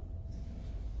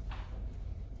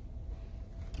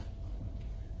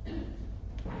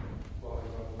 Father,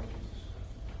 God, Lord Jesus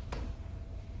Christ.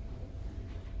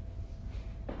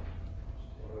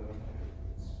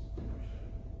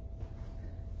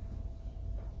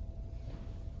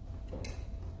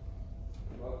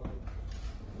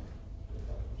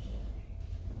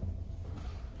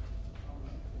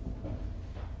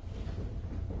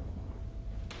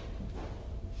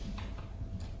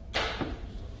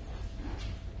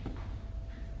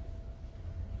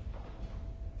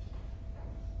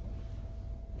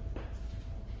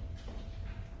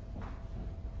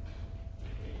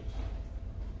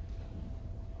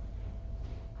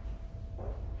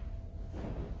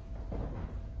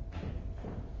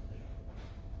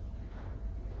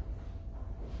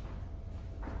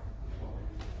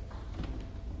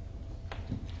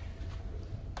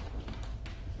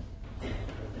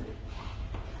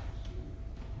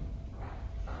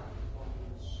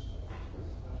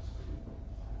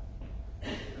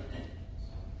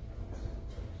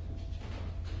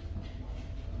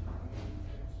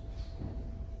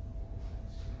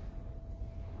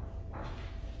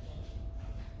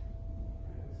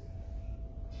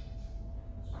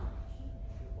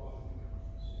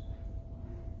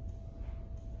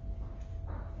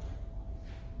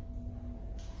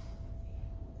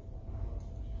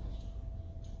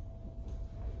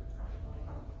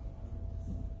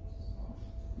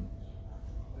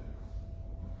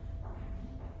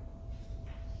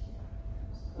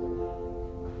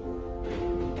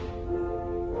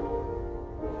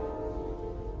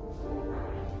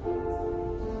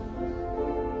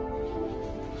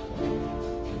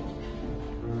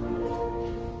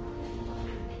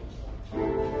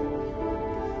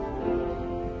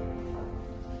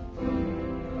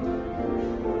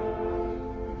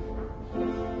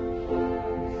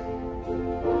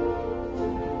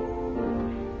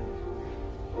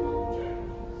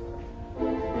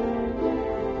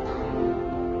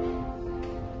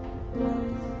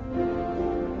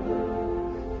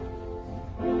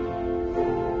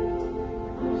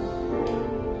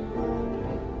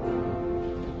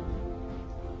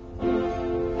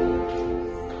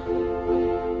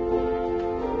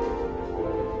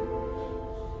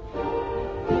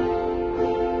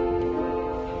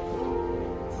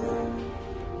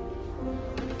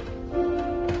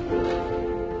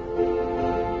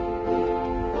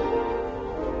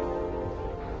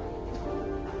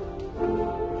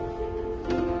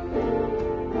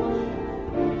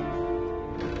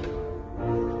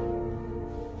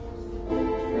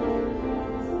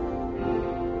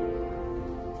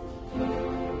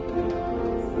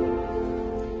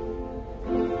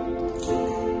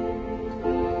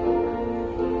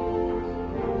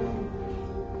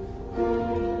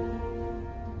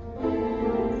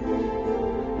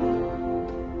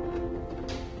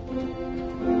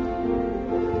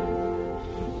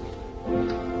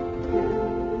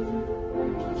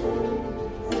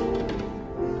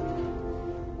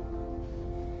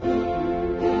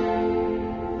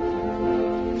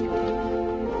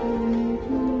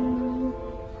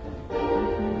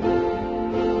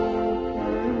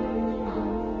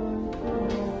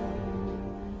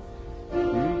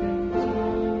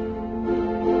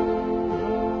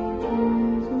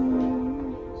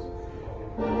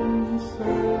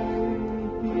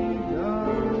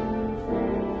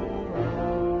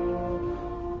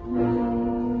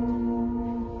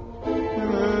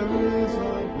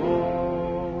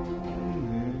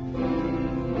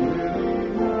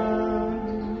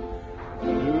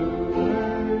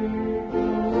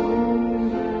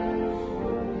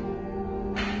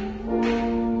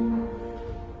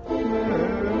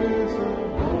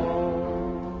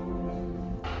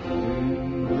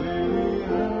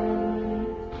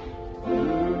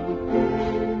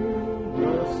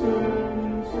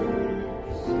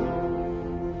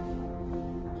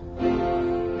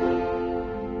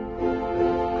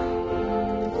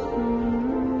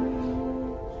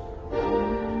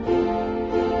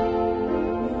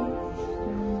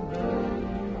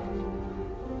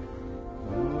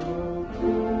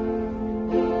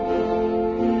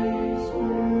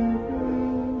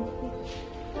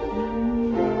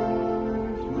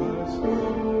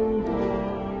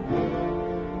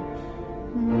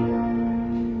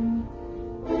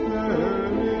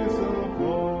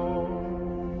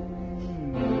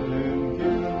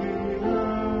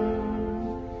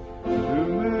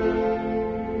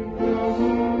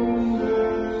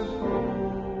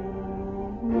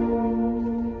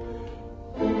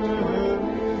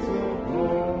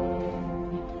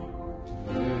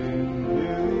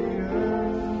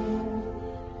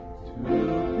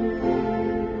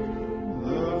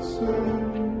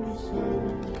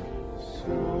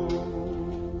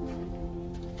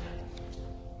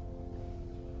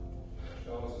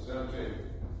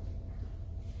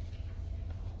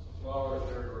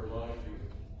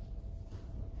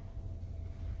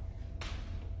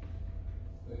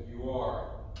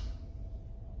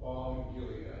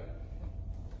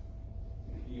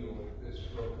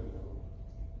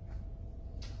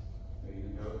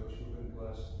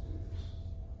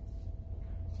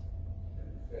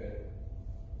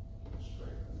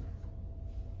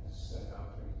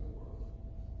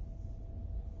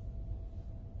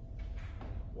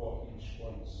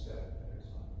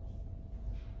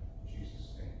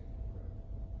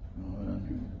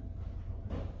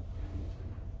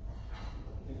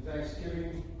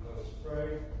 Thanksgiving, let us pray.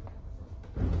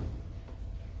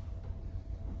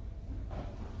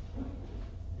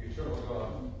 Eternal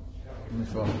God, Heavenly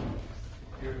Father,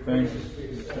 thank you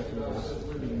for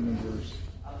the members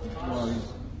of the body of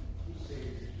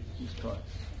Jesus Christ.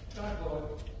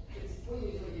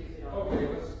 Okay,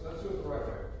 let's do it the right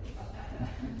way.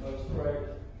 Let's pray.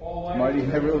 Mighty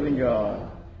ever-living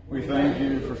God, we thank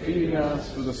you for feeding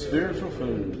us with the spiritual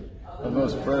food of the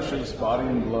most precious body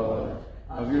and blood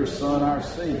of your Son, our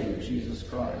Savior, Jesus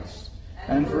Christ,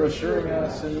 and for assuring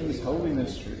us in these holy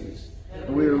mysteries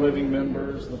that we are living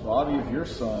members of the body of your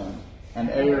Son and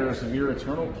heirs of your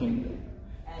eternal kingdom.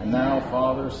 And now,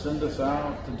 Father, send us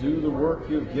out to do the work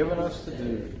you have given us to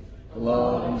do, to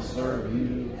love and serve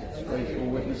you as faithful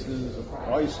witnesses of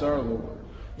Christ our Lord.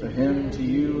 To him, to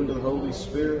you, and to the Holy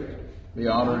Spirit, be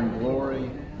honor and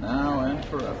glory, now and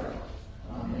forever.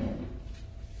 Amen.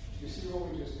 You see what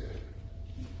we just did?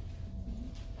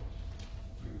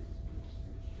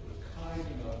 Kind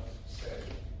enough to say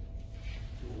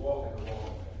you're walking the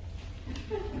wrong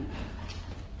way.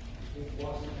 It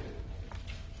wasn't it,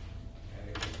 and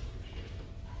it was appreciated.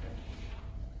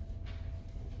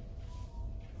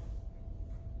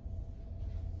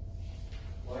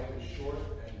 Life is short,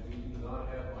 and we do not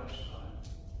have much time to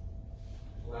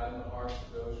gladden the hearts of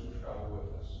those who travel with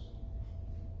us.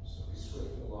 So be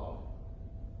swift along,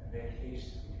 and make haste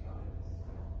to be kind.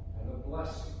 And the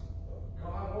blessing of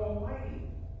God Almighty,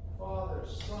 Father,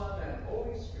 Son, and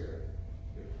Holy Spirit,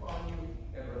 be upon you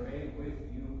and remain with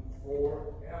you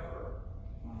forever.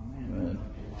 Amen.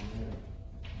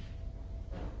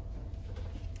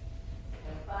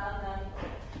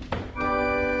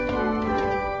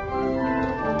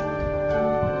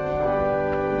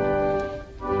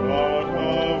 God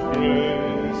of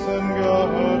grace and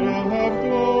God of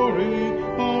glory,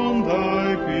 on thy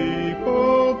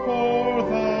people pour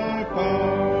thy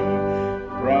power.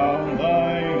 Round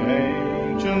thine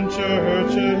ancient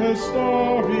church's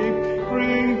story,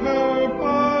 bring her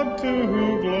bud to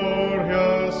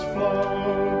glorious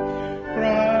flow.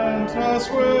 Grant us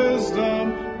wisdom,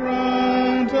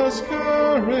 grant us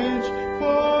courage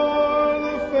for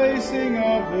the facing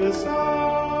of this hour.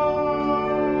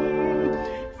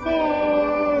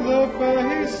 For the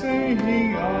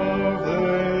facing of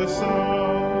this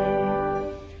hour.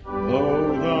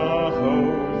 Though the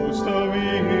host of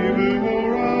evil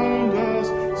around us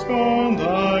scorn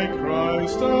thy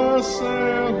Christ,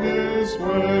 assail his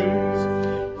ways.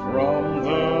 From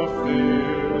the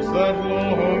fears that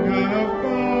long have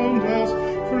bound us,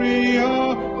 free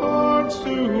our hearts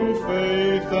to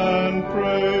faith and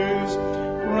praise.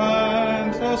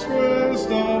 Grant us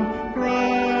wisdom,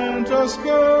 grant us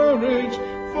courage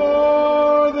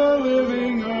for the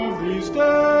living of these days.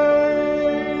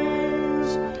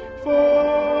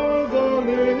 For the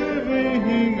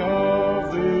living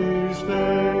of these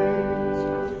days.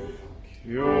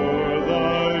 Cure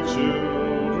thy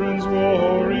children's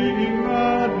warring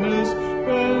madness,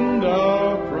 bend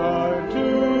our pride to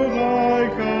thy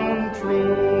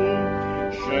control.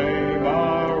 Shame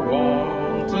our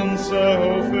wanton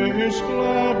selfish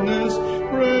gladness,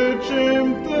 rich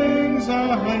in things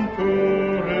and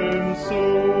poor in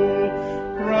soul.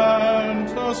 Grant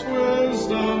us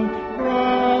wisdom,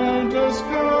 grant us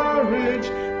courage,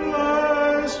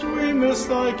 lest we miss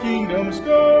thy kingdom's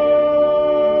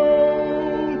goal.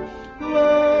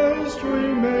 Lest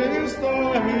we miss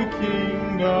thy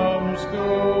kingdom's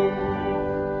goal.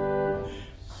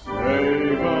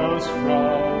 Save us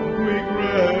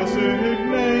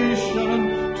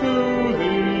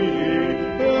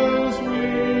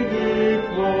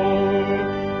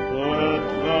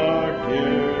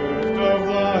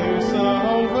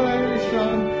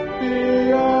salvation,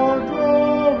 be our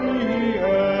glory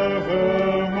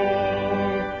evermore.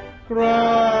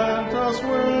 Grant us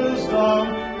wisdom,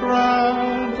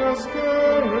 grant us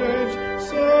courage,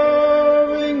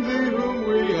 serving thee whom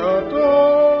we adore,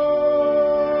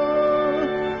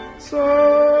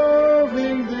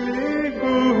 serving thee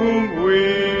whom we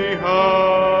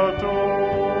adore.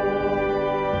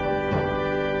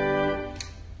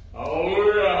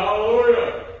 Hallelujah, hallelujah.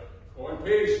 Go in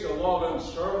peace to love and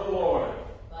serve the Lord.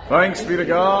 Thanks be to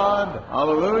God.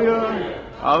 Hallelujah.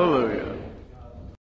 Hallelujah.